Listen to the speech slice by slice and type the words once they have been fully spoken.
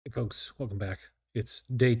Folks, welcome back. It's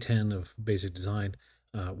day 10 of basic design.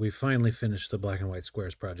 We've finally finished the black and white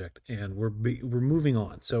squares project, and we're moving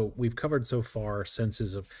on. So we've covered so far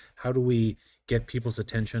senses of how do we get people's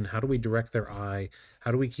attention, how do we direct their eye,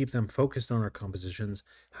 how do we keep them focused on our compositions,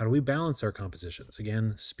 how do we balance our compositions.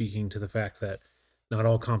 Again, speaking to the fact that not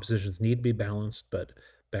all compositions need to be balanced, but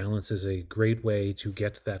balance is a great way to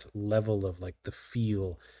get that level of like the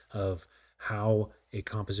feel of how a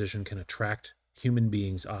composition can attract human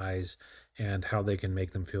beings' eyes and how they can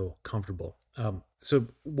make them feel comfortable. So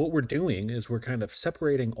what we're doing is we're kind of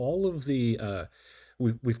separating all of the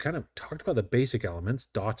we've kind of talked about the basic elements: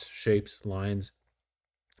 dots, shapes, lines.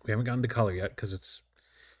 We haven't gotten to color yet because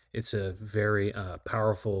it's a very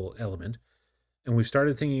powerful element, and we've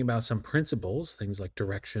started thinking about some principles, things like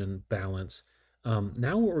direction, balance.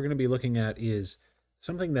 Now what we're going to be looking at is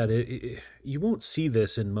something that you won't see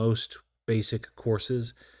this in most basic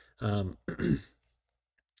courses. Um,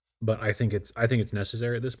 but I think it's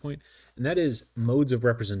necessary at this point, and that is modes of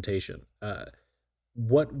representation. A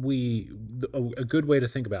good way to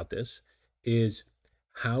think about this is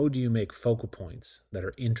how do you make focal points that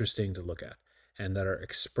are interesting to look at and that are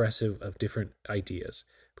expressive of different ideas?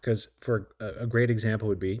 Because for a great example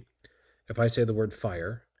would be if I say the word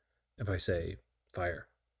fire, if I say fire,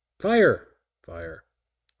 fire, fire,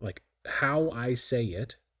 like how I say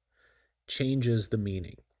it changes the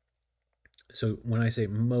meaning. So when I say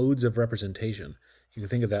modes of representation, you can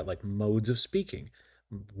think of that like modes of speaking,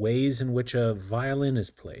 ways in which a violin is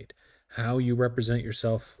played, how you represent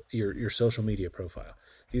yourself, your social media profile.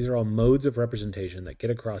 These are all modes of representation that get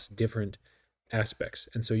across different aspects.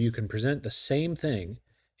 And so you can present the same thing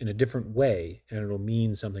in a different way and it'll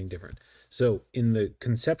mean something different. So in the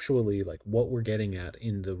conceptually, like what we're getting at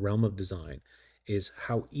in the realm of design is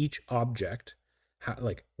how each object, how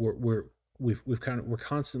like we're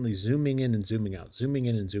constantly zooming in and zooming out, zooming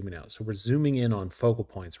in and zooming out. So we're zooming in on focal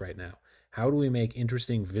points right now. How do we make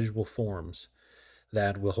interesting visual forms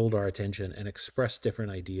that will hold our attention and express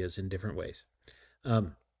different ideas in different ways?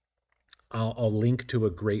 Um, I'll link to a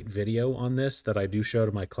great video on this that I do show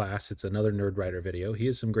to my class. It's another Nerdwriter video. He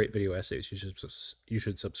has some great video essays. You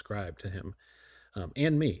should subscribe to him,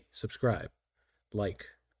 and me. Subscribe, like,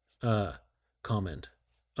 comment.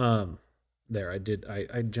 There,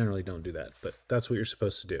 I generally don't do that, but that's what you're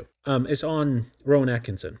supposed to do. It's on Rowan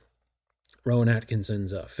Atkinson. Rowan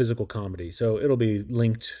Atkinson's physical comedy. So it'll be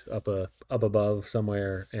linked up above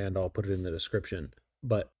somewhere, and I'll put it in the description.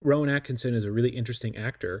 But Rowan Atkinson is a really interesting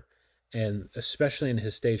actor, and especially in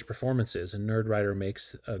his stage performances. And Nerdwriter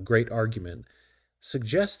makes a great argument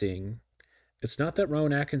suggesting it's not that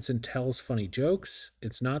Rowan Atkinson tells funny jokes.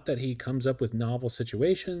 It's not that he comes up with novel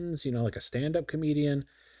situations, like a stand-up comedian.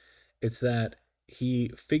 It's that he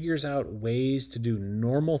figures out ways to do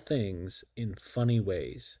normal things in funny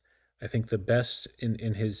ways. I think the best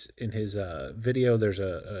in his video, there's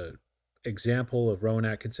a example of Rowan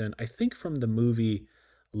Atkinson, I think from the movie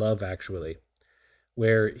Love Actually,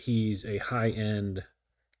 where he's a high-end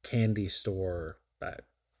candy store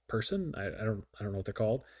person. I don't know what they're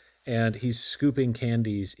called, and he's scooping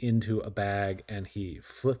candies into a bag, and he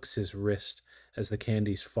flicks his wrist as the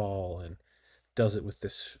candies fall, and does it with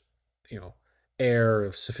this, air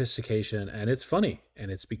of sophistication, and it's funny,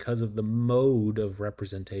 and it's because of the mode of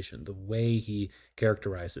representation, the way he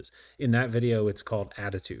characterizes. In that video, it's called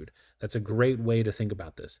attitude. That's a great way to think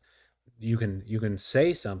about this. You can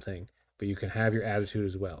say something, but you can have your attitude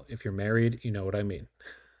as well. If you're married, you know what I mean.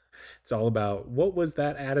 It's all about what was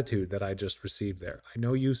that attitude that I just received there. I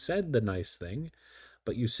know you said the nice thing,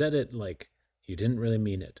 but you said it like you didn't really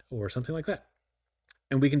mean it, or something like that.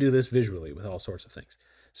 And we can do this visually with all sorts of things.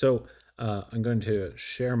 So I'm going to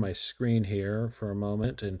share my screen here for a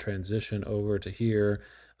moment and transition over to here.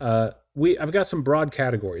 I've got some broad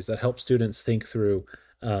categories that help students think through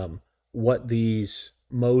what these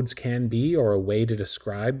modes can be, or a way to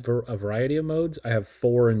describe a variety of modes. I have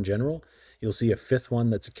 4 in general. You'll see a 5th one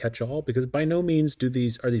that's a catch-all, because by no means are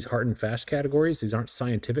these hard and fast categories. These aren't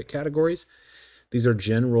scientific categories. These are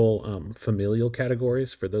general familial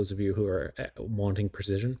categories for those of you who are wanting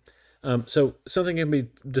precision. So something can be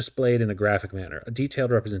displayed in a graphic manner, a detailed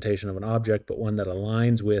representation of an object, but one that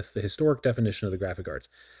aligns with the historic definition of the graphic arts.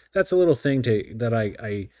 That's a little thing that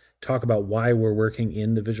I talk about why we're working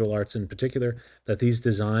in the visual arts in particular, that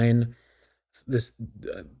this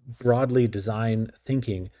broadly design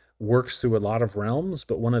thinking works through a lot of realms,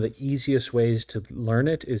 but one of the easiest ways to learn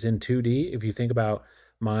it is in 2D. If you think about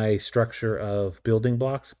my structure of building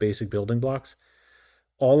blocks, basic building blocks,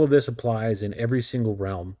 all of this applies in every single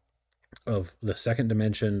realm of the 2nd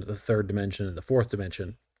dimension, the 3rd dimension, and the 4th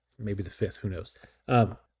dimension, maybe the 5th, who knows.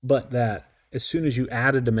 But that as soon as you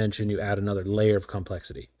add a dimension, you add another layer of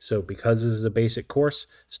complexity. So because this is a basic course,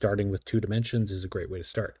 starting with 2 dimensions is a great way to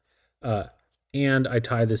start. And I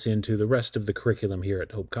tie this into the rest of the curriculum here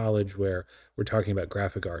at Hope College, where we're talking about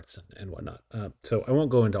graphic arts and whatnot. So I won't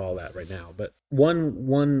go into all that right now, but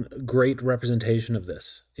one great representation of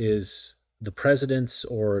this is the presidents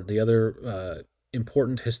or the other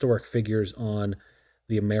important historic figures on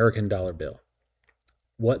the American dollar bill.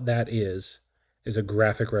 What that is a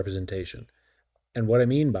graphic representation. And what I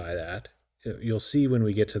mean by that, you'll see when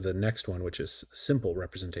we get to the next one, which is simple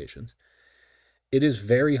representations. It is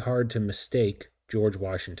very hard to mistake George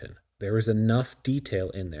Washington. There is enough detail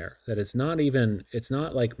in there that it's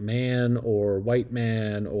not like man or white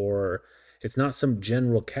man, or it's not some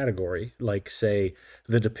general category like, say,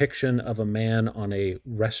 the depiction of a man on a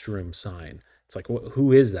restroom sign. It's like,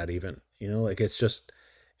 who is that even? Like it's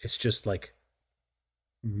just like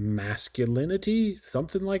masculinity,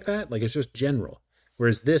 something like that. Like it's just general.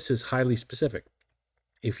 Whereas this is highly specific.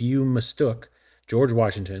 If you mistook George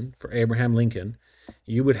Washington for Abraham Lincoln,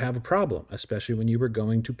 you would have a problem, especially when you were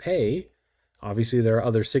going to pay. Obviously, there are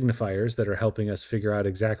other signifiers that are helping us figure out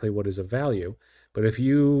exactly what is of value. But if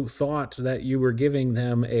you thought that you were giving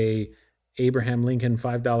them a Abraham Lincoln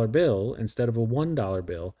 $5 bill instead of a $1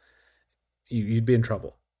 bill, you'd be in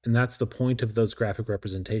trouble. And that's the point of those graphic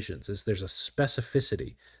representations, is there's a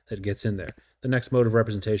specificity that gets in there. The next mode of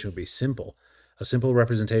representation would be simple. A simple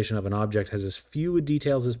representation of an object has as few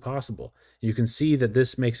details as possible. You can see that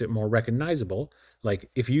this makes it more recognizable. Like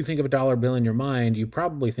if you think of a dollar bill in your mind, you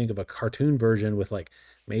probably think of a cartoon version with like,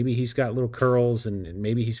 maybe he's got little curls and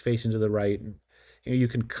maybe he's facing to the right. And, you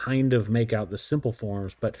can kind of make out the simple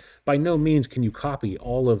forms, but by no means can you copy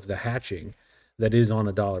all of the hatching that is on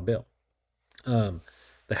a dollar bill. The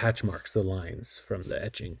hatch marks, the lines from the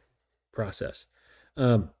etching process.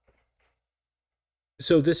 So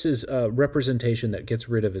this is a representation that gets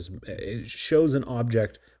rid of it shows an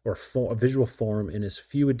object or a visual form in as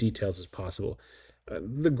few details as possible.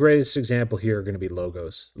 The greatest example here are going to be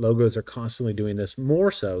logos. Logos are constantly doing this,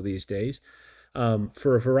 more so these days,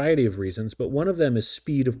 for a variety of reasons, but one of them is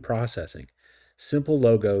speed of processing. Simple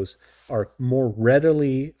logos are more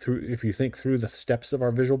readily, if you think through the steps of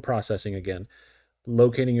our visual processing again,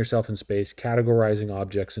 locating yourself in space, categorizing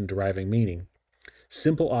objects, and deriving meaning.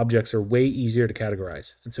 Simple objects are way easier to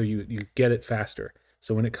categorize, and so you get it faster.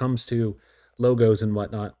 So when it comes to logos and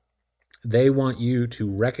whatnot, they want you to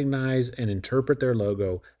recognize and interpret their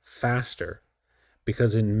logo faster,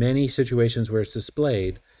 because in many situations where it's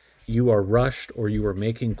displayed, you are rushed or you are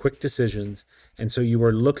making quick decisions, and so you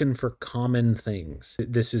are looking for common things.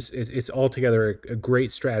 It's altogether a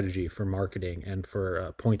great strategy for marketing and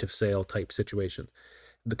for point of sale type situations,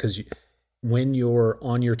 because when you're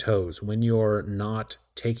on your toes, when you're not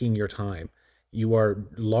taking your time, you are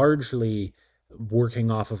largely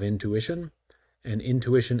working off of intuition, and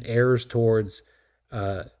intuition errs towards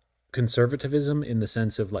conservatism in the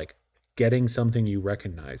sense of like getting something you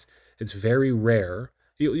recognize. It's very rare.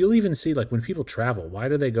 You'll even see, like, when people travel, why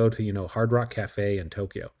do they go to, Hard Rock Cafe in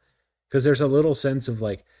Tokyo? Because there's a little sense of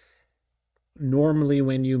like, normally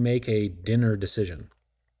when you make a dinner decision,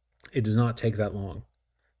 it does not take that long.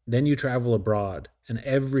 Then you travel abroad, and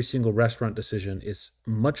every single restaurant decision is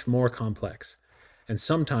much more complex. And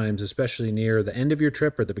sometimes, especially near the end of your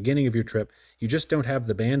trip or the beginning of your trip, you just don't have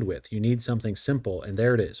the bandwidth. You need something simple, and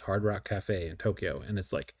there it is, Hard Rock Cafe in Tokyo. And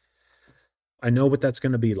it's like, I know what that's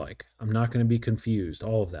going to be like. I'm not going to be confused,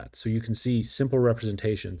 all of that. So you can see simple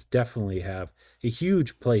representations definitely have a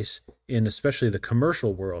huge place in especially the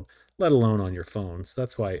commercial world, let alone on your phones.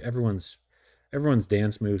 That's why everyone's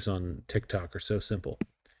dance moves on TikTok are so simple.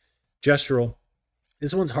 Gestural.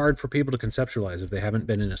 This one's hard for people to conceptualize if they haven't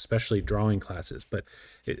been in especially drawing classes, but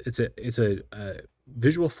it's a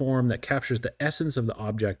visual form that captures the essence of the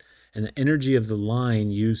object and the energy of the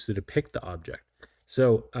line used to depict the object.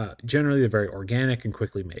 So generally, they're very organic and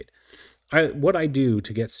quickly made. What I do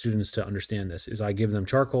to get students to understand this is I give them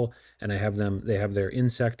charcoal, and they have their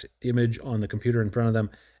insect image on the computer in front of them,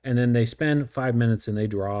 and then they spend 5 minutes and they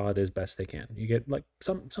draw it as best they can. You get like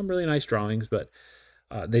some really nice drawings, but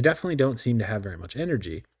they definitely don't seem to have very much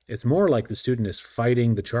energy. It's more like the student is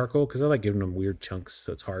fighting the charcoal, because I like giving them weird chunks,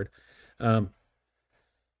 so it's hard.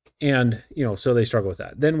 And so they struggle with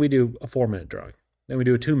that. Then we do a 4-minute drawing. Then we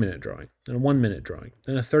do a 2-minute drawing, then a 1-minute drawing,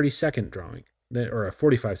 then a 30-second drawing, or a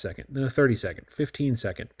 45-second, then a 30-second,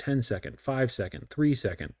 15-second, 10-second, 5-second,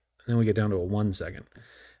 3-second, and then we get down to a 1-second.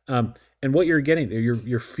 And what you're getting there,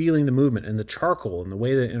 you're feeling the movement, and the charcoal and the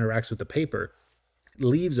way that it interacts with the paper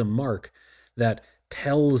leaves a mark that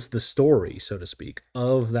tells the story, so to speak,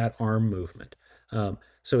 of that arm movement.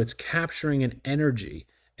 So it's capturing an energy,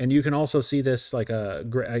 And you can also see this like I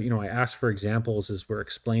ask for examples as we're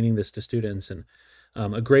explaining this to students. And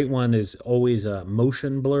a great one is always a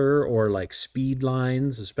motion blur or like speed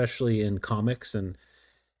lines, especially in comics and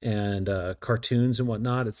cartoons and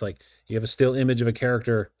whatnot. It's like you have a still image of a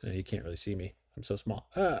character. You can't really see me. I'm so small.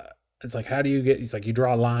 It's like, how do you get, it's like you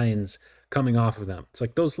draw lines coming off of them. It's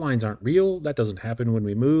like those lines aren't real. That doesn't happen when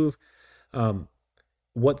we move.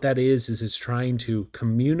 What that is it's trying to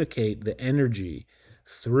communicate the energy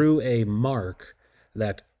through a mark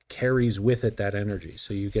that carries with it that energy.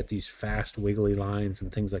 So you get these fast wiggly lines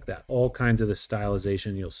and things like that. All kinds of the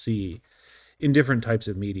stylization you'll see in different types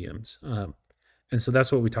of mediums. And so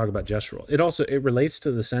that's what we talk about gestural. It relates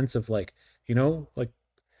to the sense of like,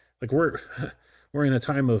 like we're we're in a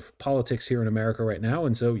time of politics here in America right now.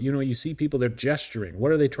 And so, you see people, they're gesturing.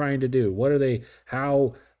 What are they trying to do?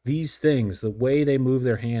 How these things, the way they move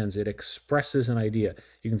their hands, it expresses an idea.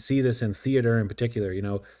 You can see this in theater in particular,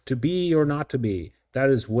 to be or not to be. That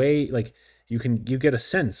is way like you get a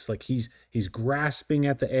sense like he's grasping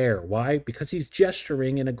at the air. Why? Because he's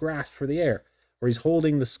gesturing in a grasp for the air, where he's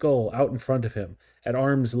holding the skull out in front of him at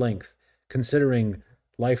arm's length, considering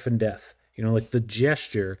life and death. Like the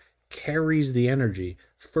gesture carries the energy,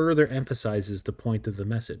 further emphasizes the point of the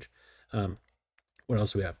message. What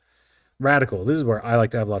else do we have? Radical. This is where I like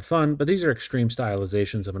to have a lot of fun, but these are extreme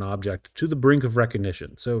stylizations of an object to the brink of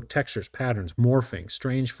recognition. So textures, patterns, morphing,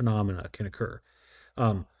 strange phenomena can occur.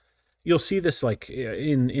 You'll see this like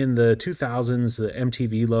in the 2000s, the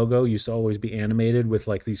MTV logo used to always be animated with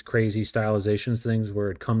like these crazy stylizations things where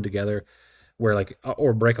it come together, where like,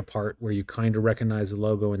 or break apart, where you kind of recognize the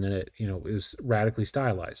logo and then it, is radically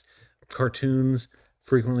stylized. Cartoons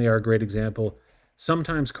frequently are a great example.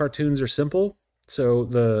 Sometimes cartoons are simple. So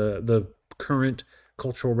the current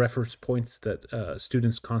cultural reference points that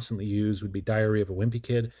students constantly use would be Diary of a Wimpy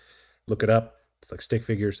Kid. Look it up. It's like stick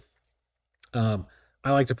figures. I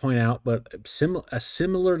like to point out, but a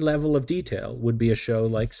similar level of detail would be a show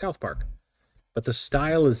like South Park. But the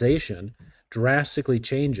stylization drastically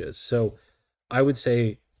changes. So I would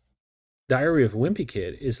say Diary of a Wimpy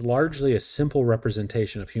Kid is largely a simple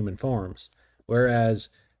representation of human forms, whereas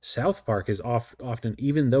South Park is often,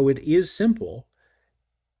 even though it is simple,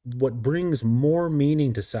 what brings more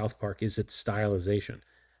meaning to South Park is its stylization.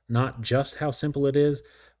 Not just how simple it is,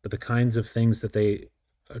 but the kinds of things that they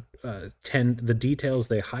the details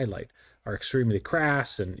they highlight are extremely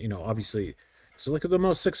crass. And, obviously, it's like the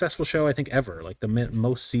most successful show I think ever, like the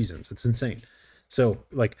most seasons. It's insane. So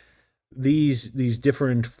like these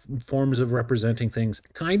different forms of representing things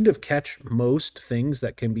kind of catch most things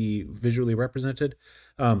that can be visually represented.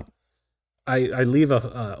 I leave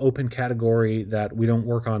a open category that we don't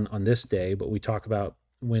work on this day, but we talk about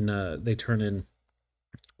when they turn in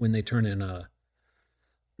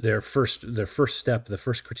their first step, the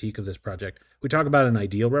first critique of this project. We talk about an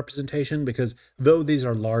ideal representation, because though these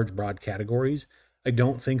are large, broad categories, I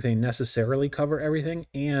don't think they necessarily cover everything,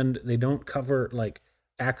 and they don't cover like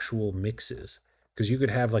actual mixes, because you could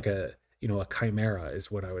have like a chimera is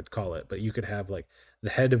what I would call it, but you could have like the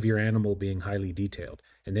head of your animal being highly detailed,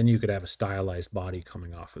 and then you could have a stylized body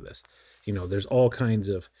coming off of this. There's all kinds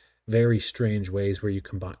of very strange ways where you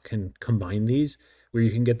can combine these, where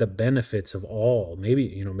you can get the benefits of all. Maybe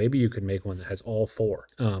you could make one that has all four,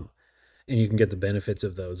 and you can get the benefits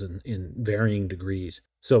of those in varying degrees.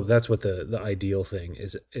 So that's what the ideal thing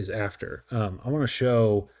is after. I want to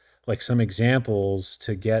show like some examples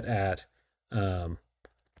to get at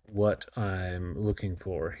what I'm looking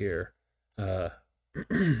for here. Oh,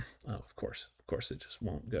 of course it just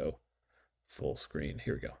won't go full screen.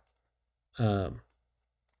 Here we go.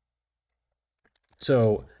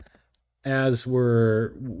 So I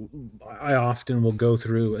often will go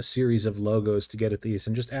through a series of logos to get at these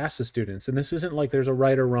and just ask the students. And this isn't like there's a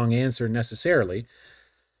right or wrong answer necessarily.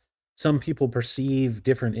 Some people perceive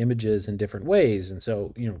different images in different ways. And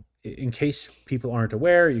so, in case people aren't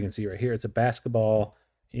aware, you can see right here, it's a basketball.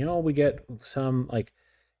 We get some like,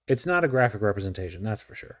 it's not a graphic representation, that's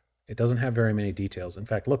for sure. It doesn't have very many details. In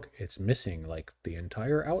fact, look, it's missing like the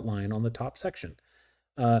entire outline on the top section.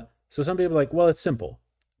 So some people are like, well, it's simple.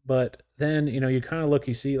 But then, you kind of look,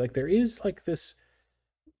 you see like there is like this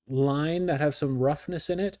line that has some roughness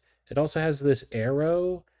in it. It also has this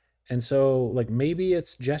arrow. And so like maybe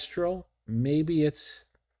it's gestural, maybe it's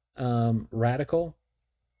radical.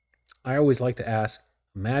 I always like to ask,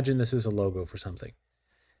 imagine this is a logo for something.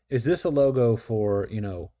 Is this a logo for,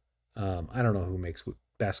 I don't know who makes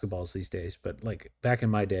basketballs these days, but like back in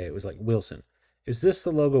my day, it was like Wilson. Is this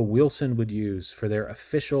the logo Wilson would use for their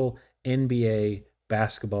official NBA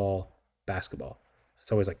basketball?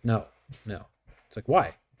 It's always like, no. It's like,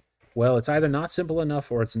 why? Well, it's either not simple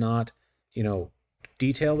enough or it's not, you know,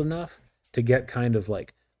 detailed enough to get kind of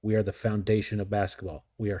like, we are the foundation of basketball.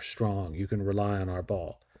 We are strong. You can rely on our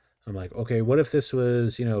ball. I'm like, okay, what if this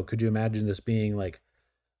was, could you imagine this being like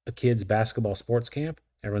a kid's basketball sports camp?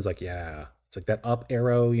 Everyone's like, yeah. It's like that up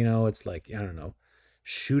arrow, it's like, I don't know,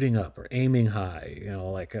 shooting up or aiming high,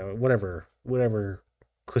 like whatever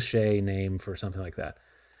cliche name for something like that.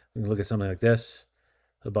 We can look at something like this,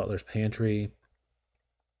 the Butler's Pantry.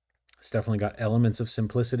 It's definitely got elements of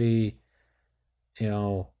simplicity. You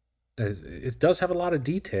know, it does have a lot of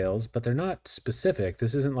details, but they're not specific.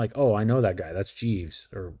 This isn't like, oh, I know that guy. That's Jeeves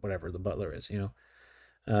or whatever the butler is.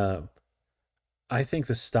 Uh, I think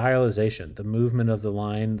the stylization, the movement of the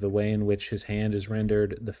line, the way in which his hand is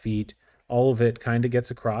rendered, the feet, all of it kind of gets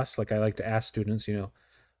across. Like I like to ask students, what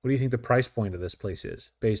do you think the price point of this place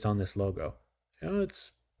is based on this logo?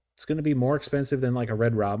 It's going to be more expensive than like a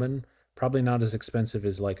Red Robin, probably not as expensive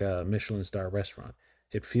as like a Michelin star restaurant.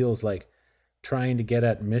 It feels like trying to get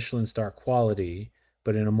at Michelin star quality,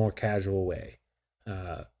 but in a more casual way.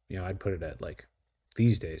 I'd put it at like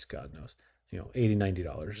these days, God knows, $80,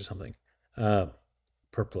 $90 or something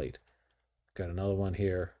per plate. Got another one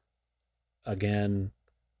here. Again,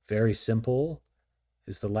 very simple.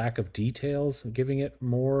 Is the lack of details giving it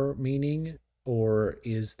more meaning, or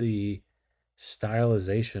is the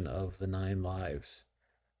stylization of the 9 lives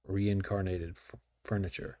reincarnated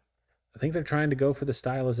furniture? I think they're trying to go for the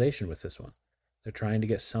stylization with this one. They're trying to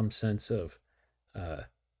get some sense of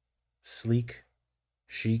sleek,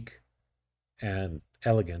 chic, and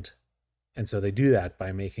elegant. And so they do that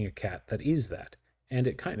by making a cat that is that. And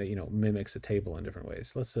it kind of, mimics a table in different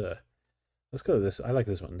ways. Let's go to this. I like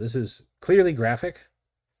this one. This is clearly graphic,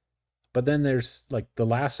 but then there's like the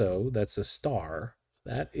lasso that's a star.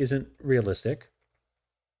 That isn't realistic.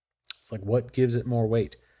 It's like, what gives it more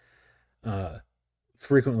weight?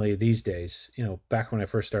 Frequently these days, back when I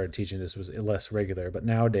first started teaching, this was less regular, but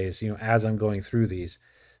nowadays, as I'm going through these,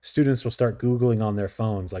 students will start Googling on their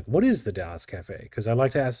phones, like, what is the Dallas Cafe? Because I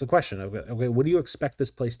like to ask the question of, okay, what do you expect this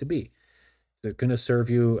place to be? Is it going to serve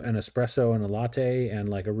you an espresso and a latte and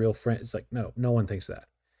like a real friend? It's like, no one thinks that.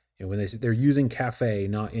 When they're using cafe,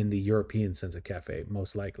 not in the European sense of cafe,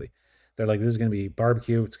 most likely. They're like, this is going to be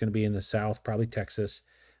barbecue. It's going to be in the South, probably Texas.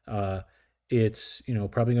 It's,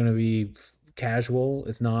 probably going to be casual.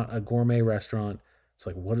 It's not a gourmet restaurant. It's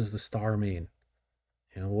like, what does the star mean?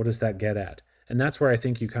 What does that get at? And that's where I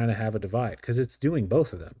think you kind of have a divide, because it's doing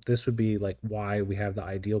both of them. This would be like why we have the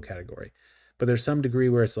ideal category. But there's some degree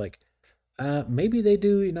where it's like, maybe they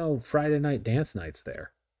do, Friday night dance nights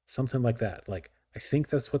there. Something like that. Like, I think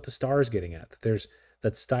that's what the star is getting at. There's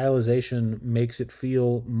that stylization makes it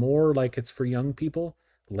feel more like it's for young people,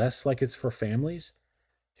 less like it's for families.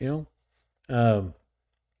 Um,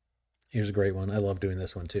 Here's a great one. I love doing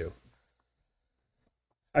this one too.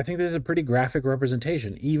 I think this is a pretty graphic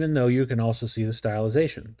representation, even though you can also see the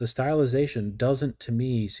stylization. The stylization doesn't, to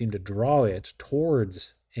me, seem to draw it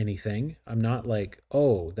towards anything. I'm not like,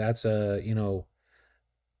 oh, that's a,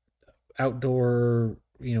 outdoor,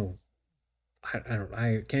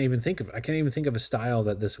 I can't even think of a style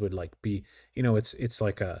that this would like be, it's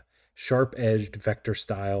like a sharp edged vector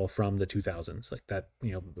style from the 2000s, like that.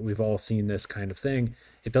 We've all seen this kind of thing.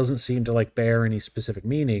 It doesn't seem to like bear any specific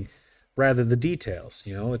meaning, rather the details.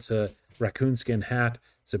 It's a raccoon skin hat.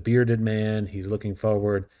 It's a bearded man. He's looking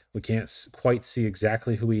forward. We can't quite see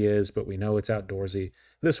exactly who he is, but we know it's outdoorsy.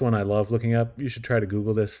 This one I love looking up. You should try to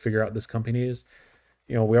Google this, figure out this company is.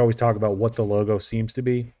 We always talk about what the logo seems to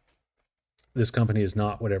be. This company is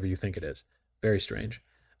not whatever you think it is. Very strange.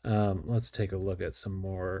 Let's take a look at some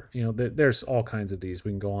more. There's all kinds of these.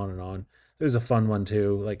 We can go on and on. There's a fun one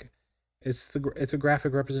too. Like, it's a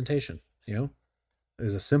graphic representation.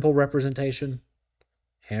 There's a simple representation.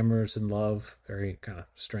 Hammers and love. Very kind of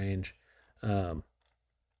strange.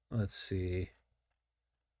 Let's see.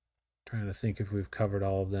 Trying to think if we've covered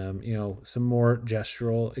all of them. Some more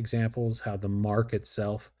gestural examples. How the mark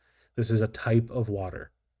itself. This is a type of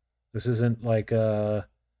water. This isn't like a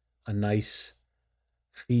nice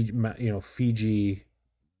Fiji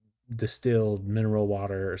distilled mineral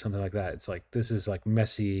water or something like that. It's like, this is like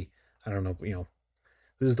messy. I don't know.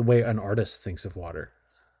 This is the way an artist thinks of water.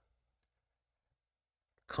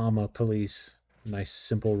 Comma police. Nice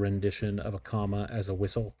simple rendition of a comma as a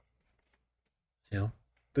whistle.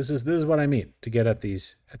 This is what I mean to get at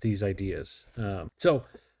these ideas. So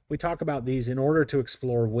we talk about these in order to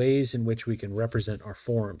explore ways in which we can represent our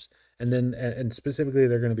forms. And specifically,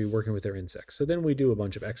 they're going to be working with their insects. So then we do a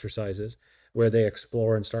bunch of exercises where they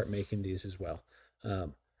explore and start making these as well.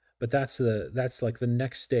 But that's like the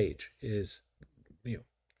next stage is,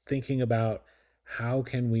 thinking about how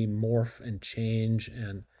can we morph and change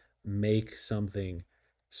and make something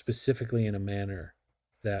specifically in a manner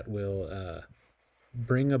that will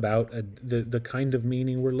bring about the kind of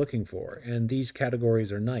meaning we're looking for. And these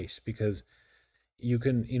categories are nice because you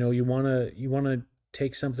can, you want to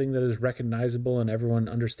take something that is recognizable and everyone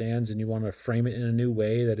understands, and you want to frame it in a new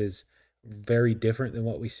way that is very different than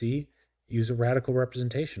what we see. Use a radical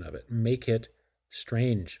representation of it. Make it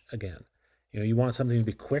strange again. You want something to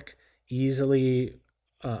be quick, easily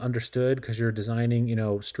understood because you're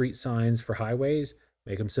designing, street signs for highways.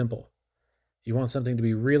 Make them simple. You want something to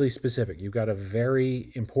be really specific. You've got a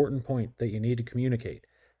very important point that you need to communicate,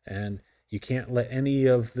 and you can't let any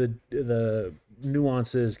of the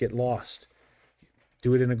nuances get lost.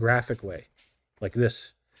 Do it in a graphic way, like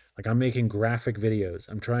this. Like I'm making graphic videos.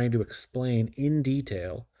 I'm trying to explain in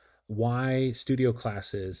detail why studio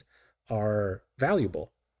classes are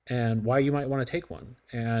valuable and why you might want to take one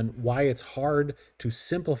and why it's hard to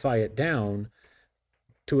simplify it down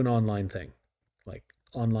to an online thing. Like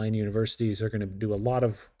online universities are going to do a lot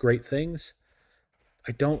of great things.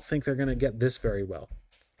 I don't think they're going to get this very well.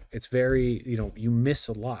 It's very, you miss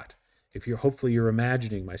a lot. If hopefully you're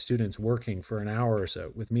imagining my students working for an hour or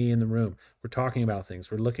so with me in the room. We're talking about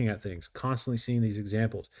things, we're looking at things, constantly seeing these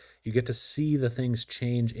examples. You get to see the things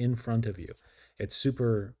change in front of you. It's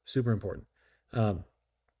super, super important. And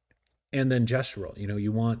then gestural,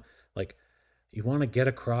 you want to get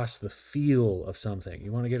across the feel of something.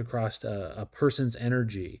 You want to get across a person's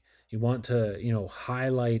energy. You want to,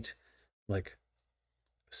 highlight like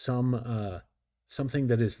something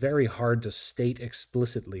that is very hard to state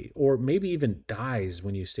explicitly, or maybe even dies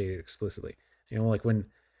when you state it explicitly. Like when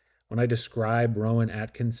I describe Rowan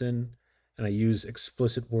Atkinson and I use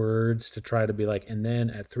explicit words to try to be like, and then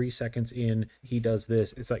at 3 seconds in, he does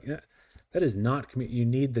this. It's like, that is not, you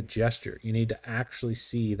need the gesture. You need to actually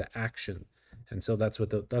see the action. And so that's what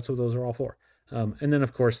those are all for. And then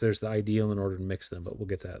of course there's the ideal in order to mix them, but we'll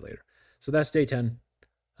get to that later. So that's day 10.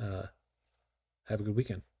 Have a good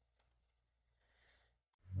weekend.